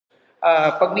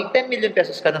pag may 10 million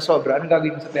pesos ka na sobra, anong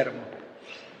gagawin mo sa pera mo?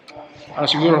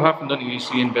 Siguro half doon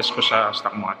i-invest ko sa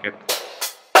stock market.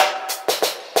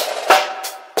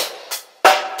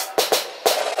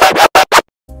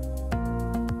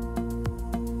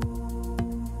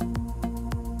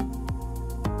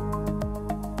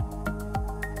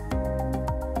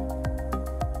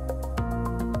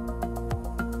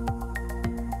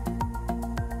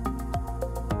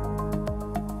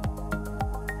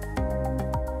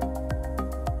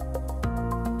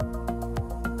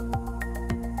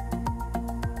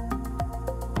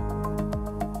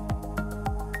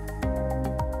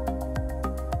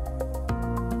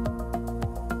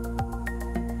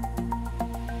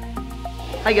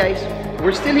 Hi guys,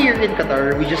 we're still here in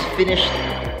Qatar. We just finished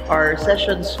our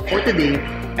sessions for today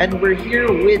and we're here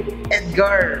with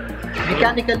Edgar,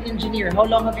 mechanical engineer. How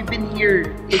long have you been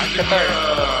here in Qatar?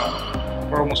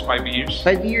 For almost 5 years.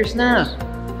 5 years na.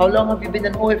 How long have you been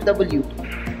an OFW?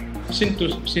 Since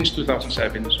 2007,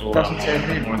 so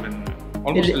 2007. More than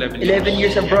almost 11 years. 11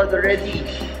 years abroad already.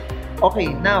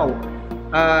 Okay, now,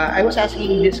 I was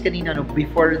asking this kanina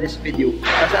before this video.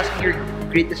 I was asking your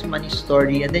greatest money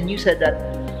story, and then you said that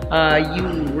you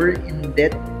were in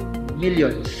debt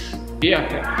millions. Yeah.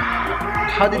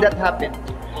 How did that happen?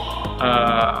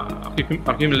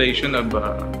 Accumulation of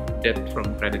debt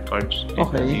from credit cards in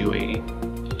the UAE.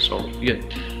 So, yun.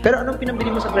 Pero anong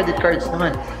pinambili mo sa credit cards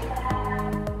naman?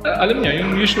 Alam niyo,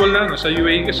 yung usual na sa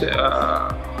UAE kasi,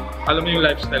 alam mo yung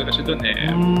lifestyle kasi doon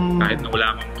kahit na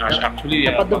wala kang cash actually.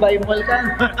 Dubai Mall ka?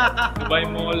 Dubai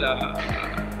Mall,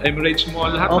 Emirates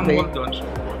Mall, lahat ng mall doon. So,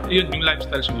 yun yung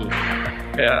lifestyle siguro.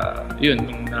 Kaya, yun,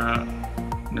 nung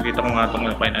nakita ko nga itong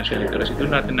financial literacy,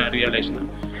 doon natin na-realize na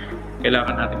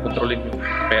kailangan natin kontrolin yung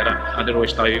pera.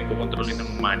 Otherwise, tayo yung kukontrolin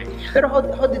ng money. Pero how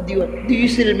did you, do you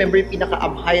still remember yung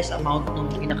highest amount ng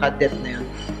pinaka-debt na yun?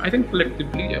 I think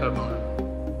collectively,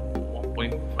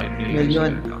 1.5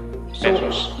 million. So,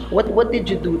 what did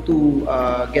you do to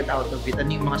get out of it? Ano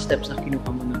yung mga steps na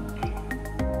kinuha mo nun?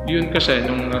 Yun kasi,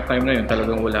 nung time na yun,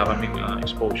 talagang wala kaming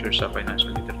exposure sa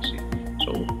financial literacy.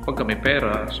 So, pagka may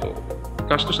pera, so,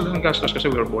 gastos lang ng gastos kasi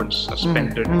we were born as a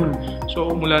spender.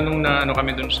 So, mula nung naano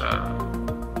kami dun sa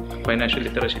financial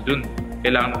literacy dun,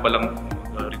 kailangan mo palang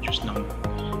reduce ng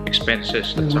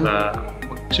expenses at saka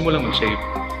magsimulang mag-save.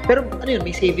 Pero ano yun,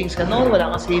 may savings ka no?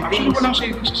 Wala kang savings? Actually, walang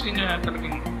savings kasi nga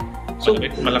talagang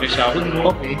malaki sahod mo,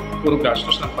 puro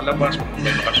gastos ng palabas, may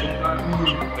bakasyon ka.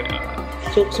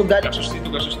 So galing gastos dito,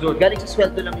 gastos doon. Galing sa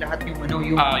sweldo lang lahat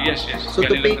yung yung yes. So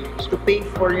to pay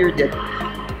for your debt,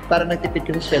 para nagtipid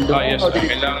ka sa sweldo mo? Yes,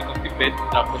 kailangan kong tipid,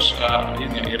 tapos yun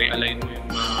nga, i-realign mo yung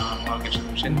mga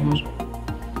gastusin mo. So,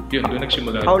 yun, doon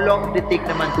nagsimula. How long did it take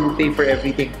naman to pay for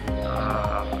everything?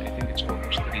 I think it's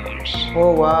almost 3 years.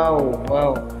 Oh,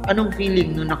 wow. Anong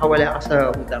feeling nung nakawala ka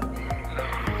sa utang?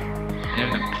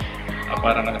 Yan,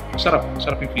 parang sarap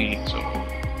yung feeling. So,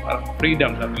 parang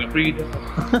freedom, sabi nga freedom.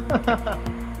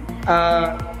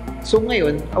 So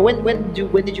ngayon, when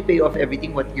did you pay off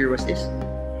everything? What year was this?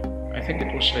 I think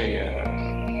it was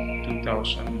 2016.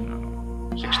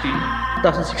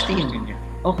 2016? Yeah.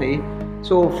 Okay.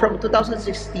 So from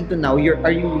 2016 to now,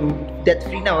 are you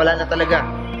debt-free na? Wala na talaga?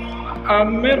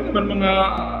 Meron naman mga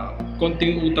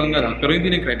konting utang na lang, pero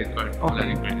hindi na credit card. Wala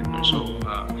na credit card. So,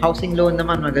 housing loan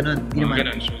naman, mga ganun? Hindi naman.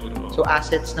 Ganun, so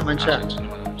assets naman siya? Assets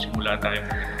naman. Simula tayo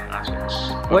mga assets.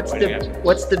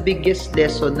 What's the biggest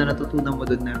lesson na natutunan mo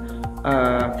doon na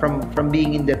from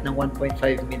being in debt ng 1.5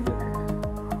 million?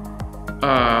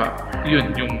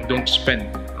 Yun, yung don't spend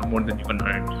more than you can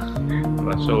earn.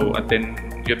 So, and then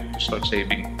you have to start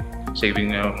saving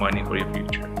money for your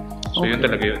future. So, yun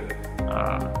talaga yun.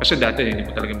 Kasi dati, hindi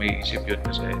mo talaga may isip yun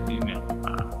kasi yun nga,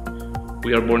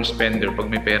 we are born spender.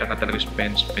 Pag may pera ka talaga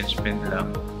spend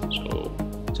lang.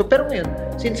 So pero ngayon,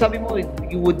 since sabi mo,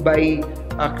 you would buy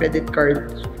credit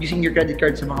card, using your credit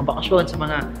card sa mga bakasyon, sa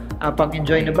mga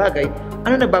pang-enjoy na bagay,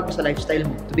 ano nagbago sa lifestyle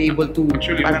mo to be able to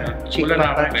actually, parang wala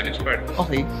na akong credit card.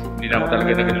 Okay. Hindi na ako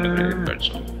talaga naging credit card.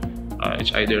 So,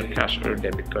 it's either cash or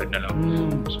debit card na lang.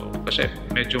 So, kasi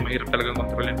medyo mahirap talagang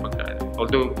kontrolin pagka,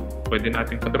 although pwede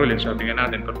natin kontrolin, sabi nga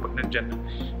natin, pero pag nandyan,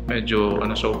 medyo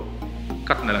so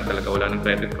cut na lang talaga, wala ng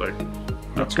credit card.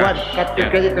 That's one, cut your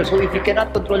credit card. So if you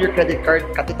cannot control your credit card,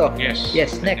 cut it off. Yes,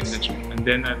 next. And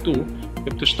then two,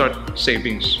 you have to start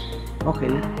savings.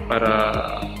 Okay.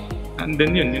 And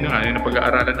then yun na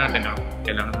pag-aaralan natin.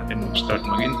 Kailangan natin mag-start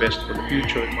mag-invest for the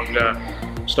future,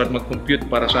 start mag-compute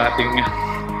para sa ating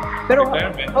Pero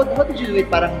how did you do it?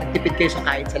 Parang nagtipid kayo sa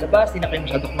kain sa labas, hindi na kayo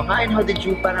masyadong kumakain. How did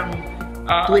you parang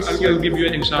twist I'll give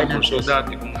you an example. So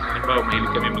dati, kung halimbawa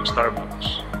mahilig kami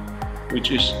mag-Starbucks, which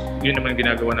is, yun naman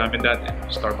ginagawa namin dati,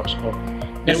 Starbucks coffee.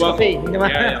 Nescafe, hindi naman.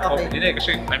 Yeah, Okay. Hindi,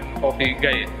 kasi I'm coffee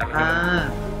guy.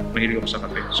 Mahilig ako sa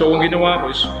kape. So, ang ginawa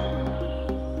ko is,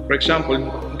 for example,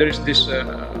 there's this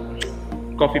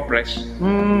coffee press.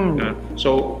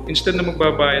 So, instead na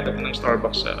magbabayad ako ng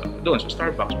Starbucks doon sa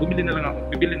Starbucks, bibili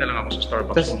na lang ako sa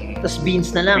Starbucks. Tapos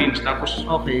beans na lang? Beans, tapos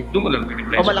doon mo lang Oh,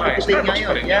 piniplex. malaki din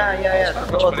ngayon. Yeah.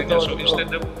 Totoo. So, instead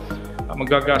of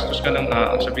magagastos ka ng,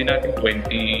 sabihin natin,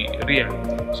 20 real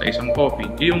sa isang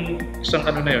coffee, yung isang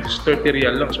ano na yun, 30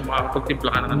 real lang. So, makakapagtimpla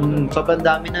ka na Sobrang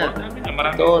dami na.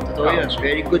 Marami. Totoo yun.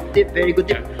 Very good tip.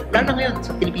 Lalo na ngayon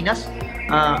sa Pilipinas,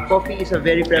 coffee is a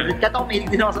very prevalent. Kaya ako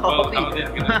mahilig din ako sa coffee.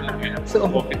 So,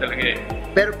 coffee talaga eh.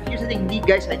 Pero here's the thing,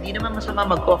 hindi naman masama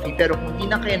mag-coffee, pero kung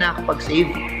hindi na kaya nakakapag-save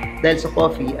dahil sa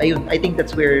coffee, ayun, I think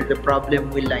that's where the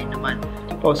problem will lie naman.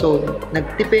 So,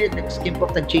 nagtipid, nag-skimp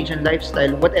off, nag-change ang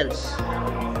lifestyle. What else?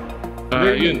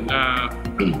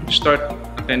 Start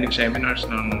attending seminars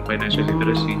ng financial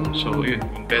literacy. So, yun,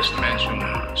 investments, yung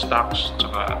stocks,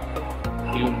 tsaka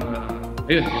yung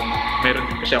meron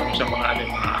din kasi ako sa mga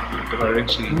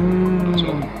cryptocurrency.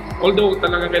 So, although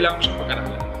talaga kailangan ko siyang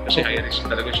pag-aralan kasi high risk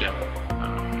talaga siya.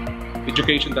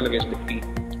 Education talaga is the key.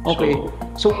 Okay.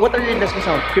 So what are your investments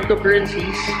now?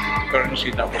 Cryptocurrencies? Currency,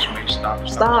 tapos may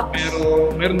stocks. Stocks?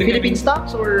 Meron din Philippine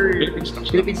stocks or?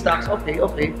 Philippine stocks. Okay.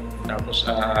 Tapos,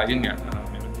 yun nga,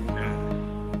 meron din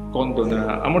condo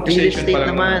na amortization real estate pa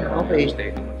lang. Naman. Okay. Real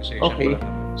estate amortization okay.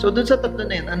 So dun sa tatlo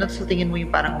na yun, ano sa tingin mo yung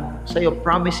parang sa'yo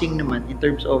promising naman in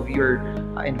terms of your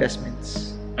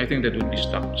investments? I think that would be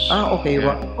stocks. Okay.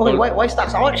 Yeah. Why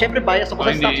stocks? Ako, syempre bias ako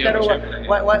sa stocks, pero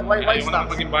why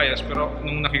stocks? Maging bias, pero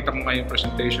nung nakita ko nga yung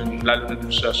presentation, lalo na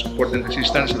dun sa support and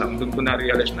assistance lang, dun ko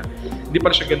na-realize na hindi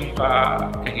pala siya ganun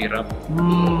kahirap.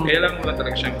 Kailangan mo lang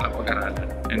talaga siyang pag-aralan.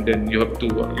 And then you have to,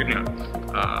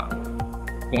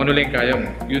 kung ano lang kaya mo,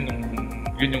 yun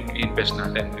yung i-invest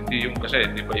natin. Hindi yung kasi,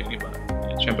 di ba yung iba,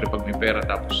 siyempre pag may pera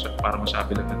tapos para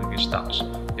masabi lang na nag-stocks,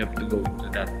 you have to go into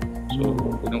that. So,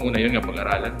 unang-una yun nga,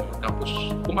 pag-aralan mo. Tapos,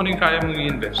 kung ano yung kaya mong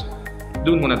i-invest,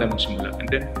 doon muna tayo magsimula. And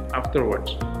then,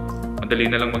 afterwards, madali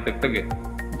na lang magtagtag eh.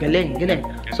 Galing.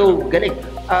 So, galing.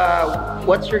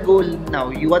 What's your goal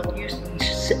now?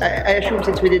 I assume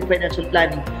since we did financial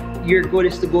planning, your goal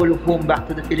is to go home back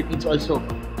to the Philippines also.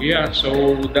 Yeah, so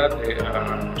dati,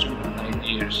 9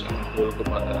 years ang goal ko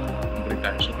para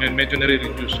mag-retire. So, medyo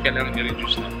nare-reduce, kailangan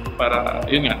i-reduce na. Para,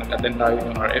 yun nga, nag-attend tayo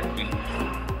ng RFP.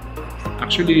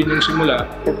 Actually, nung simula,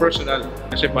 for personal,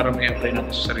 kasi para may apply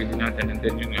natin sa sarili natin, and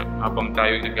then yun nga, habang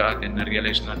tayo nag-attend,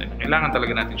 na-realize natin, kailangan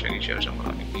talaga natin siyang i-share sa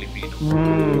maraming Pilipino.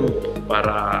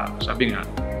 Para, sabi nga,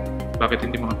 bakit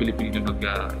hindi mga Pilipino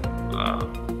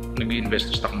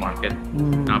nag-invest sa stock market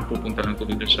na pupunta lang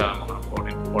tuloy sa mga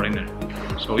foreigner.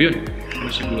 So yun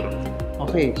siguro.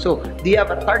 Okay, so do you have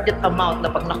a target amount na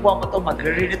pag nakuha mo to,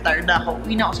 magre-retire na ako,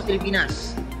 uwi na ako sa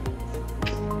Pilipinas?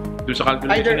 Doon sa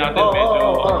calculation natin, medyo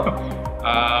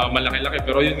malaki-laki,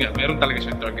 pero yun nga, meron talaga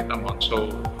siyang target amount. So,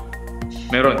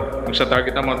 meron. Kung sa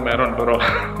target amount, meron. Pero,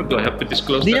 do I have to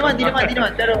disclose Di naman.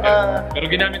 Pero, pero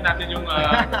ginamit natin yung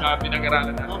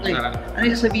pinag-aralan natin. Okay. Ano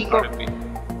yung sasabihin ko?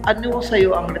 Ano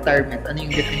sa'yo ang retirement? Ano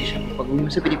yung definition mo? Pag uwi mo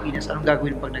sa Pilipinas, anong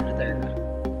gagawin pag nag-retire ka?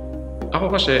 Ako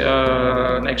kasi,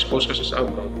 na-expose kasi sa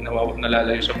abroad,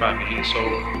 nalalayo sa family. So,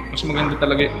 mas maganda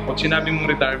talaga, pag sinabi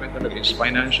mong retirement talaga is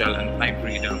financial and time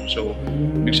freedom. So,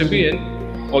 ibig sabihin,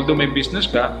 although may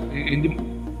business ka, hindi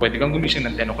pwede kang gumising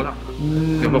ng 10 o'clock.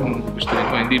 Diba kung gusto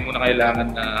mo, hindi mo na kailangan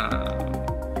na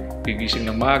gigising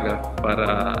ng maaga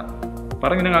para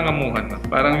parang nangangamuhan na.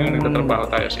 Parang yung nagtatrabaho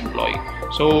tayo as employee.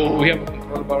 So, we have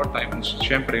control of our time.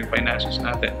 Siyempre, yung finances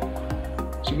natin.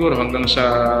 Siguro hanggang sa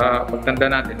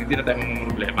pagtanda natin, hindi na tayo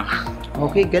problema.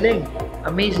 Okay, galing.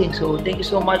 Amazing. So, thank you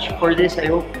so much for this. I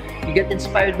hope you get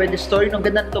inspired by the story. Nung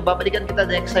ganda nito, babalikan kita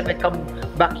the next time I come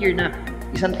back here na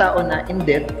isang tao na in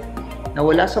debt, na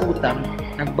wala sa utang,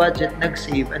 nag-budget,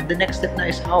 nag-save, and the next step na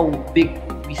is how big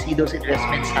we see those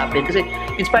investments happen. Kasi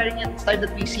inspiring yan, it's time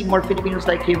that we see more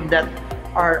Filipinos like him that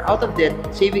are out of debt,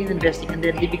 saving and investing, and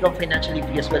then they become financially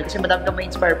free as well. Kasi madami kang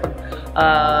ma-inspire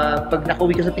pag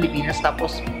nakauwi ka sa Pilipinas,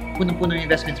 tapos punong-puno yung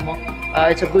investments mo.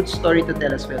 It's a good story to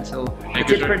tell as well. So,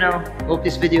 that's it for now. Hope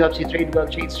this video helps you trade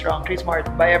well, trade strong, trade smart.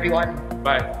 Bye everyone!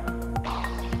 Bye!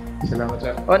 Salamat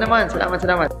sir. Oo naman, salamat.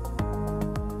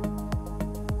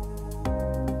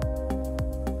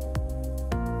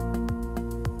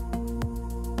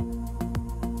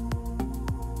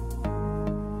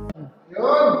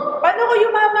 Paano ko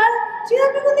yumaman?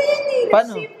 Sinabi ko na yan eh.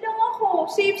 Paano? Save lang ako.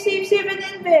 Save and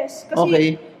invest. Kasi Okay.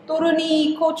 turo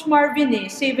ni Coach Marvin eh,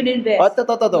 save and invest. To.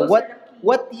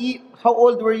 How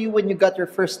old were you when you got your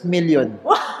first million?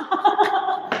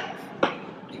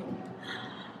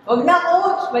 Wag na,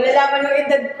 Coach! Malalaman yung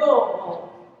edad ko.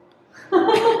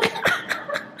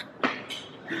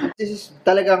 This is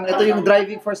talagang, ito yung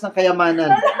driving force ng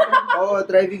kayamanan. Oo,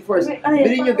 driving force.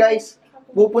 Bilhin nyo guys,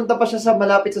 pupunta pa siya sa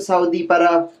malapit sa Saudi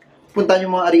para puntahan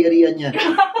yung mga ari-arian niya.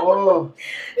 Oo.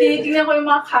 Tinitingnan ko yung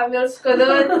mga camels ko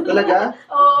doon. Talaga?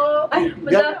 Oo. Ay,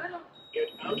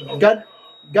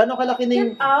 Gano'ng kalaki na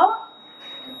yung... Wow.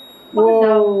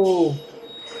 Wow.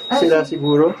 Sila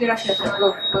siguro? Sila.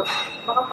 Go.